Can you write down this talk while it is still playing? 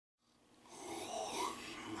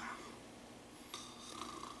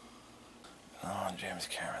telling James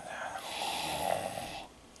Cameron that.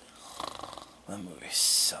 The movie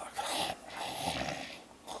sucked.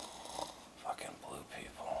 Fucking blue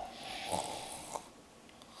people.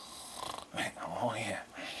 Man, oh yeah.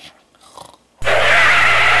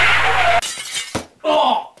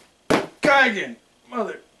 Oh! Guy again!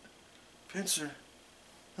 Mother. Pincer.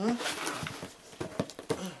 Huh?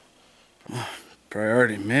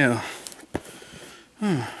 Priority mail.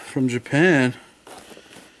 From Japan.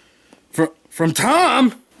 From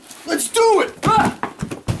Tom? Let's do it! Ah!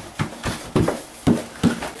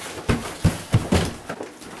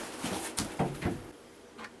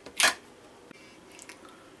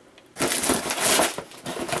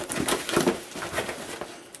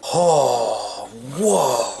 Oh,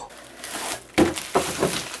 whoa!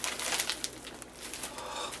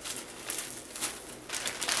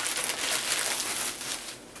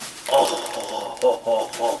 Oh.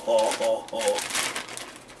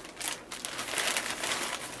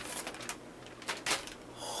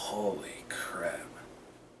 Holy crap.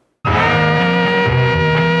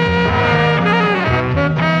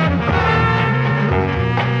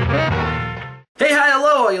 Hey, hi,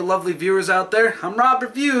 hello, all you lovely viewers out there. I'm Rob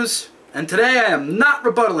Reviews, and today I am not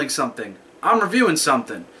rebuttaling something. I'm reviewing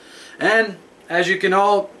something. And, as you can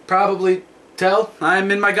all probably tell,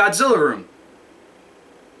 I'm in my Godzilla room.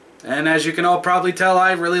 And as you can all probably tell,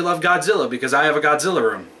 I really love Godzilla because I have a Godzilla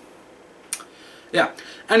room. Yeah.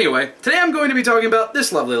 Anyway, today I'm going to be talking about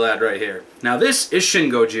this lovely lad right here. Now this is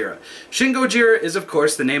Shin-Gojira. Shin-Gojira is of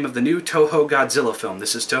course the name of the new Toho Godzilla film.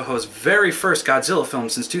 This is Toho's very first Godzilla film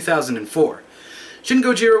since 2004.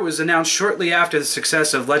 Shin-Gojira was announced shortly after the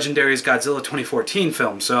success of Legendary's Godzilla 2014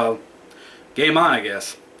 film, so game on, I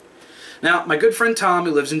guess. Now, my good friend Tom,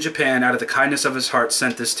 who lives in Japan, out of the kindness of his heart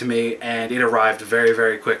sent this to me, and it arrived very,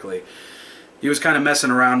 very quickly. He was kind of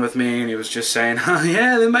messing around with me, and he was just saying, oh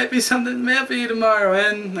yeah, there might be something mail for you tomorrow,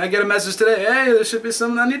 and I get a message today, hey, there should be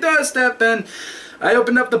something on your doorstep, and I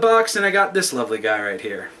opened up the box, and I got this lovely guy right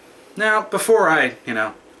here. Now, before I,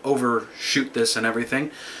 overshoot this and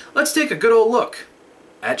everything, let's take a good old look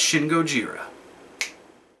at Shin-Gojira.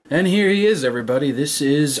 And here he is, everybody. This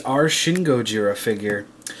is our Shin-Gojira figure.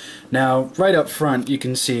 Now, right up front, you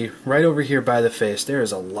can see, right over here by the face, there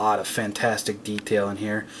is a lot of fantastic detail in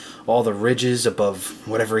here. All the ridges above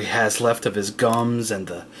whatever he has left of his gums, and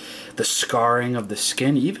the scarring of the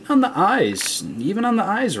skin, even on the eyes. Even on the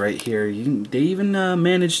eyes right here. They even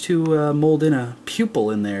managed to mold in a pupil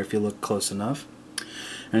in there if you look close enough.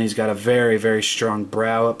 And he's got a very, very strong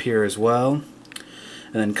brow up here as well.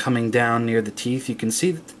 And then coming down near the teeth, you can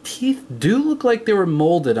see that the teeth do look like they were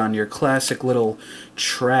molded on your classic little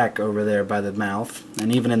track over there by the mouth.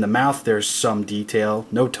 And even in the mouth there's some detail,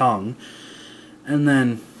 no tongue. And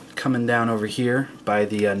then coming down over here by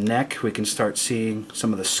the neck, we can start seeing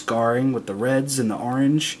some of the scarring with the reds and the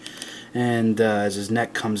orange. And as his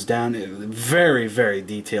neck comes down, very, very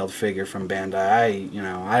detailed figure from Bandai.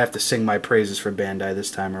 I have to sing my praises for Bandai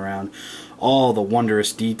this time around. All the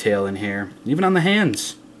wondrous detail in here. Even on the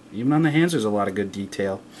hands. Even on the hands there's a lot of good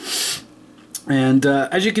detail. And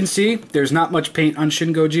as you can see, there's not much paint on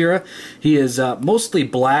Shin-Gojira. He is mostly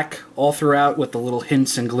black all throughout with the little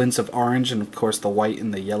hints and glints of orange and of course the white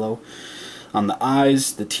and the yellow on the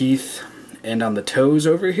eyes, the teeth, and on the toes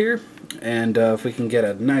over here. And if we can get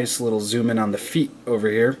a nice little zoom in on the feet over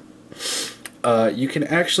here, you can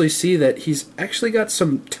actually see that he's actually got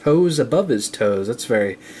some toes above his toes. That's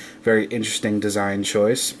very, very interesting design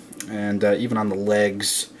choice. And even on the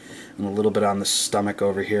legs and a little bit on the stomach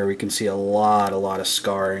over here, we can see a lot of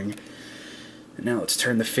scarring. And now let's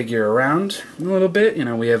turn the figure around a little bit.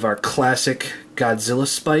 We have our classic Godzilla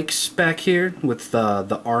spikes back here with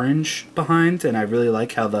the orange behind, and I really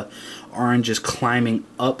like how the orange is climbing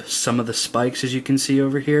up some of the spikes, as you can see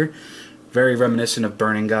over here. Very reminiscent of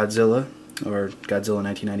Burning Godzilla, or Godzilla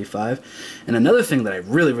 1995. And another thing that I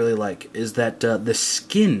really, really like is that the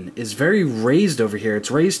skin is very raised over here.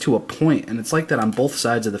 It's raised to a point, and it's like that on both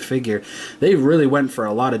sides of the figure. They really went for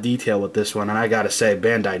a lot of detail with this one, and I gotta say,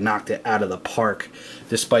 Bandai knocked it out of the park,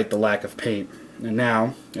 despite the lack of paint. And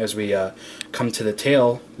now, as we come to the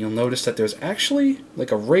tail, you'll notice that there's actually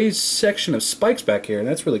like a raised section of spikes back here, and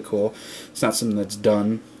that's really cool. It's not something that's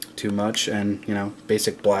done too much, and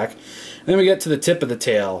basic black. And then we get to the tip of the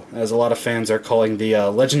tail, as a lot of fans are calling the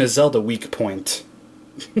Legend of Zelda weak point.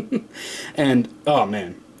 And oh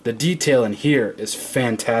man, the detail in here is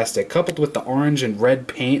fantastic. Coupled with the orange and red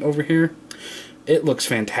paint over here, it looks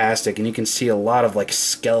fantastic, and you can see a lot of like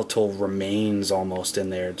skeletal remains almost in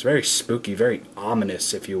there. It's very spooky, very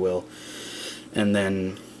ominous, if you will. And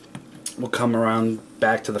then we'll come around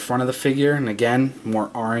back to the front of the figure, and again, more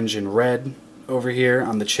orange and red over here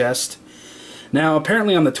on the chest. Now,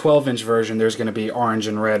 apparently on the 12-inch version, there's going to be orange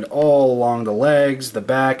and red all along the legs, the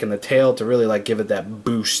back, and the tail to really like give it that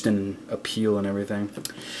boost and appeal and everything.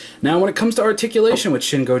 Now, when it comes to articulation with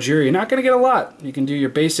Shin-Gojira, you're not going to get a lot. You can do your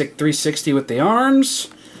basic 360 with the arms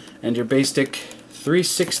and your basic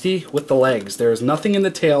 360 with the legs. There is nothing in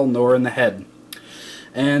the tail nor in the head.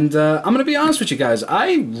 And I'm going to be honest with you guys,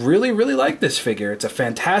 I really, really like this figure. It's a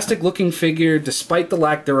fantastic looking figure, despite the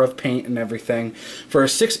lack thereof paint and everything. For a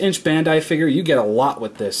 6-inch Bandai figure, you get a lot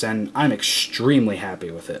with this, and I'm extremely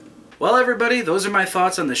happy with it. Well, everybody, those are my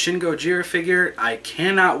thoughts on the Shin-Gojira figure. I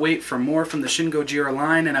cannot wait for more from the Shin-Gojira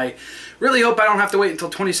line, and I really hope I don't have to wait until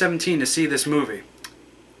 2017 to see this movie.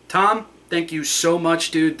 Tom, thank you so much,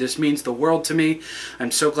 dude. This means the world to me.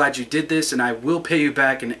 I'm so glad you did this, and I will pay you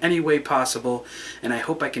back in any way possible, and I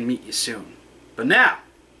hope I can meet you soon. But now,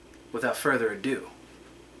 without further ado,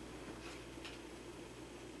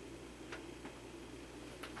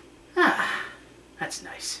 that's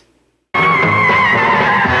nice.